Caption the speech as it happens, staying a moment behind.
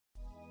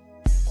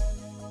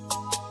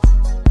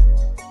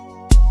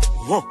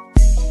Huh.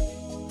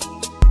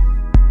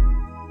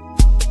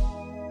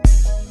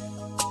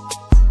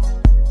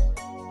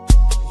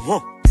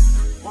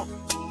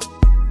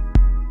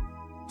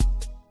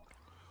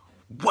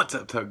 What's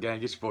up, Toad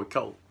Gang? It's your boy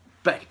Cole,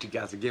 back at you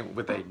guys again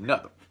with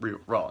another real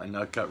raw and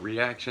uncut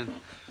reaction.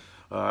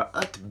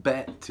 Up to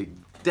bat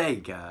today,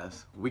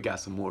 guys, we got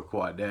some more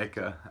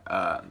Quadeca.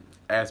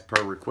 As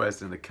per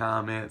request in the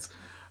comments,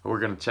 we're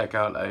gonna check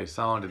out a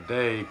song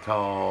today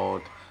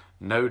called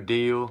 "No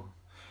Deal,"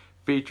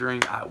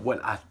 featuring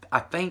I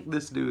think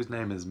this dude's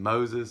name is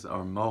Moses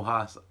or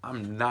Moxas.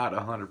 I'm not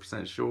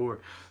 100% sure,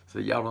 so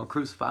y'all don't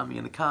crucify me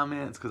in the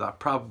comments because I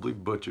probably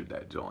butchered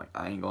that joint.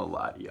 I ain't gonna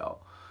lie to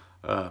y'all.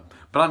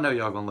 But I know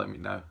y'all gonna let me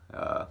know.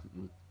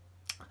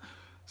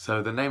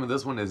 So the name of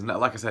this one is,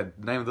 like I said,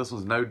 the name of this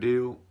one's "No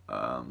Deal."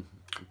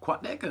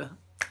 Quadeca,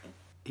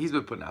 he's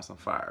been putting out some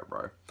fire,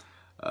 bro.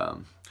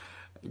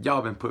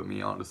 Y'all been putting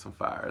me on to some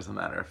fire, as a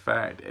matter of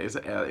fact.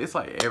 It's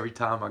like every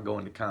time I go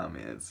in the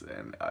comments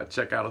and I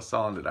check out a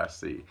song that I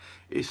see,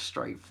 it's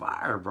straight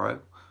fire, bro.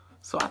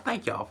 So I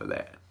thank y'all for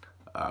that.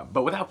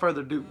 But without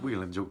further ado, we're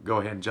going to go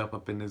ahead and jump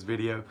up in this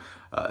video,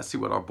 see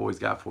what our boys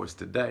got for us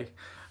today.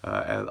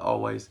 As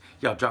always,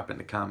 y'all drop in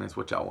the comments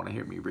what y'all want to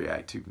hear me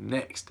react to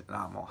next, and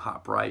I'm going to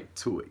hop right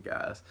to it,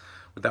 guys.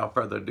 Without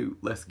further ado,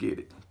 let's get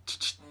it.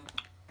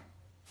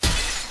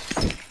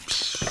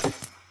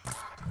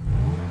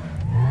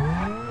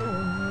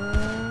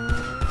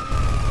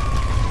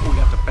 We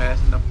got the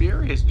Fast and the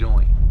Furious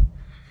joint.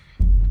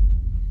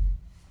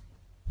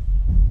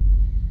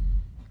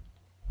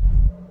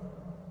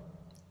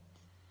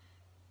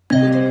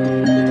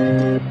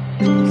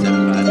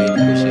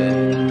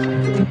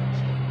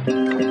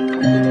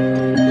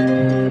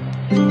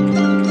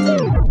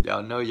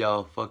 Y'all know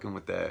y'all fucking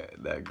with that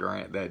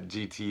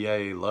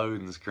GTA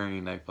loading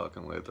screen they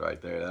fucking with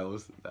right there. That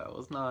was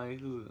nice.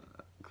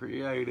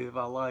 Creative.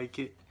 I like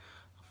it.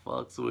 I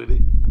fucks with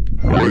it.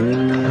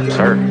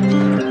 Sir.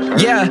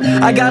 Yeah,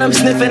 I got them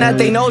sniffing at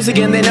their nose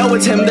again. They know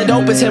it's him, the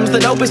dopest hymns, the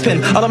dopest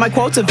pin. All of my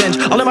quotes avenge,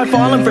 all of my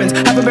fallen friends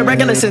haven't been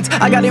regular since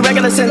I got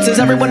irregular senses.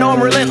 Everyone know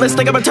I'm relentless,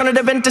 like I'm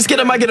alternative interest. Get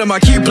on my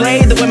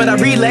Q-blade. The women I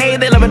relay,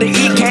 they love it to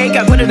eat cake.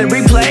 I put it in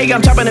replay,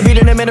 I'm chopping and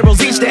beating the minerals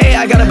each day.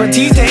 I got a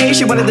Batiste,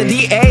 she wanted the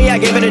DA, I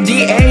gave it a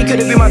DA. Could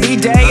it be my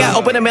B-day? I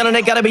open the mail and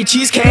it gotta be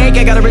cheesecake.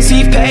 I gotta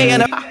receive pay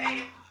and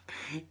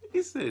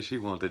He said she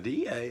want the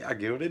DA, I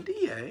give it a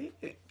DA.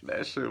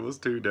 That shit was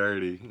too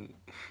dirty.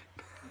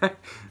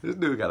 This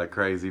dude got a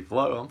crazy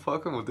flow. I'm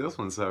fucking with this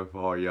one so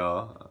far,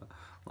 y'all.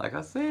 Like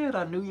I said,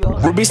 I knew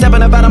y'all be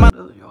stepping up out of my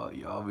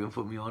y'all been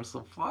putting me on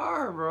some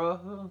fire,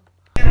 bro.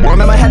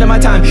 I'm ahead of my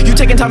time. You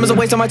taking time is a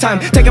waste of my time.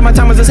 Taking my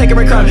time was a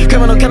sacred crime.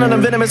 Criminal killing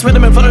and venomous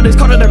rhythm in front of this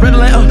quarter the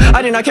riddling.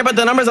 I do not care about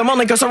the numbers. I'm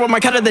only concerned with my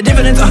cut of the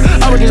dividends.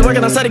 Already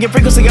working on setting it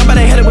frequency. I'm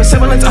better headed with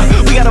semblance.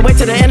 We gotta wait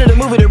till the end of the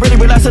movie to really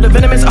realize that the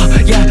venomous.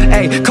 Yeah,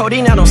 hey,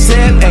 codeine I don't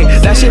sip. Hey,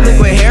 that shit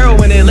liquid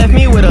heroin. It left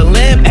me with a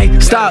limp. Hey,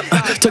 stop.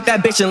 Took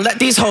that bitch and let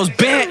these hoes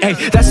bend. Hey,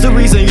 that's the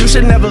reason you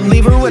should never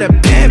leave her with a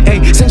pimp.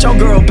 Hey, sent your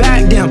girl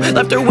back down,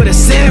 left her with a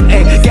simp.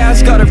 Hey,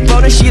 gas got her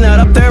phone and she not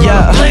up there on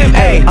a blimp.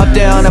 Hey, up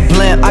there on a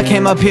blimp. I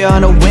came up here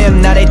on a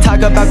whim. Now they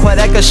talk about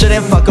Quadeca,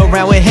 shouldn't fuck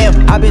around with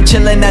him. I've been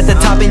chilling at the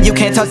top and you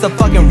can't touch the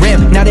fucking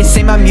rim. Now they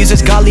say my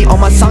music's godly, all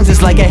my songs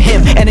is like a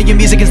hymn. And then your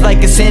music is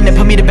like a sin, and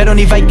put me to bed on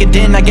the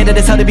Vicodin. I get it,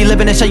 it's how to be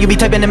living and show you be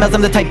typing emails,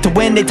 I'm the type to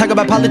win. They talk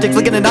about politics,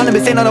 looking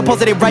anonymous, ain't on a post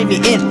that they write me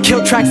in.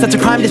 Kill tracks, that's a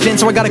crime that's been,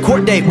 so I got a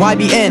court date, why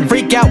be in?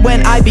 Freak out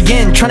when I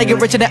begin, trying to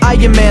get richer than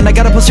Iron Man. I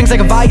gotta pull strings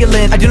like a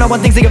violin, I do not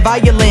want things to get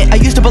violent. I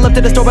used to pull up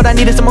to the store but I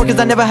needed some more cause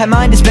I never had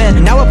mine to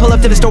spend. Now I pull up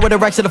to the store with the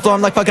racks to the floor,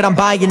 I'm like fuck it, I'm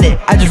buying it.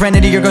 I just ran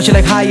into your girl, she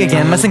like hi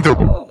again, let's sing through.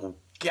 Oh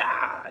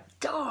god,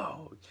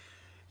 dog.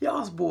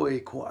 Y'all's boy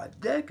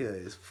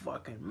Quadeca is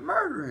fucking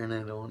murdering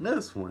it on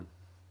this one.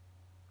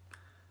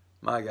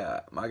 My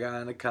guy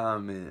in the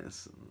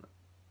comments,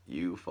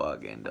 you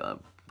fucking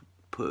done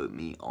put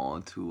me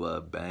onto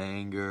a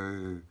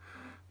banger,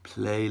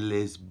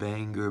 playlist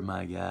banger,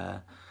 my guy.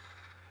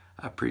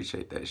 I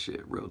appreciate that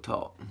shit, real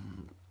talk.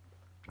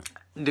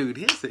 Dude,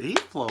 he's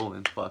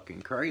flowing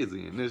fucking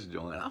crazy in this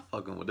joint. I'm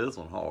fucking with this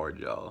one hard,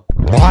 y'all.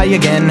 Why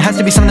again? Has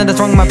to be something that's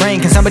wrong with my brain.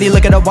 Can somebody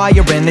look at a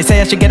wiring? They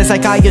say I should get a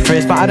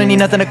psychiatrist, but I don't need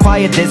nothing to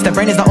quiet this. That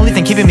brain is the only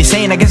thing keeping me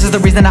sane. I guess it's the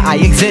reason that I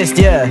exist,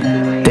 yeah.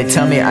 They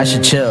tell me I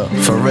should chill,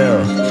 for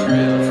real.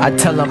 I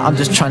tell them I'm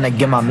just trying to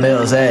get my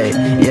meals, ayy.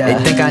 Yeah.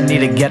 They think I need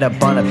to get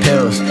up on the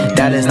pills.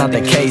 That is not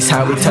the case.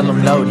 How we tell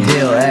them no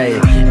deal,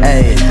 ayy.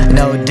 Ayy,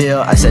 no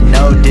deal. I said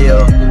no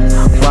deal.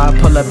 Why I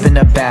pull up in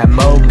a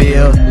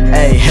Batmobile?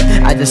 Ayy,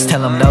 I just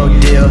tell them no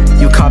deal.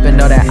 You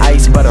copping all that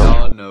ice, but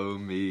y'all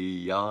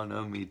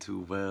know me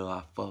too well.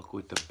 I fuck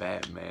with the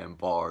Batman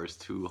bars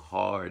too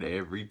hard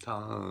every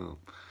time.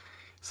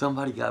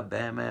 Somebody got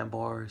Batman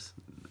bars,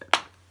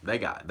 they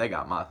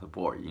got my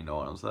support, you know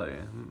what I'm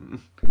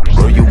saying?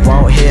 Bro, you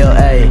won't heal,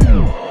 ayy.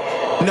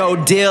 No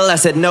deal, I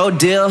said no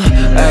deal.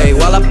 Ayy,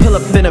 while I pull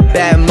up in a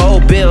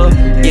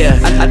Batmobile, yeah,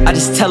 I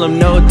just tell them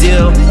no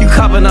deal. You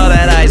copping all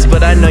that ice,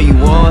 but I know you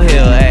won't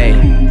heal,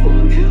 ayy.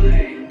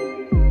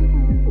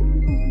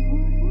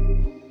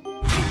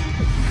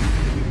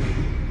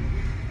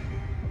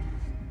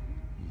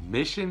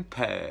 mission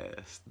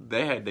passed.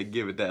 They had to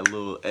give it that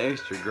little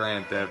extra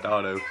Grand Theft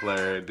Auto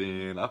flair at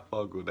the end. I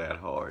fuck with that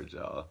hard,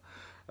 y'all.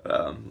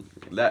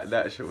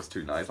 That shit was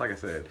too nice. Like I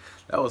said,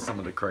 that was some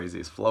of the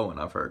craziest flowing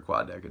I've heard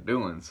Quadeca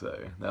doing. So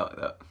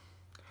that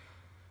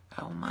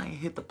might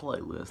hit the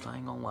playlist. I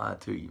ain't gonna lie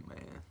to you,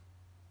 man.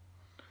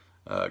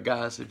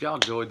 Guys, if y'all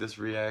enjoyed this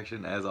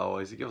reaction, as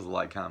always, give us a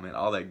like, comment,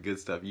 all that good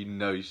stuff. You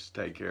know you should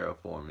take care of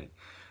for me.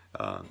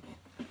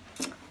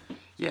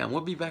 Yeah, and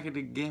we'll be back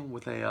again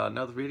with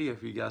another video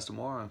for you guys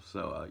tomorrow.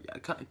 So yeah,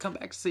 come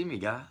back to see me,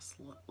 guys.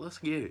 Let's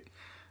get it.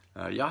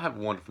 Y'all have a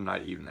wonderful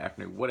night, evening,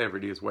 afternoon, whatever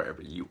it is,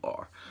 wherever you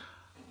are.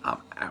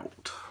 I'm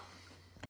out.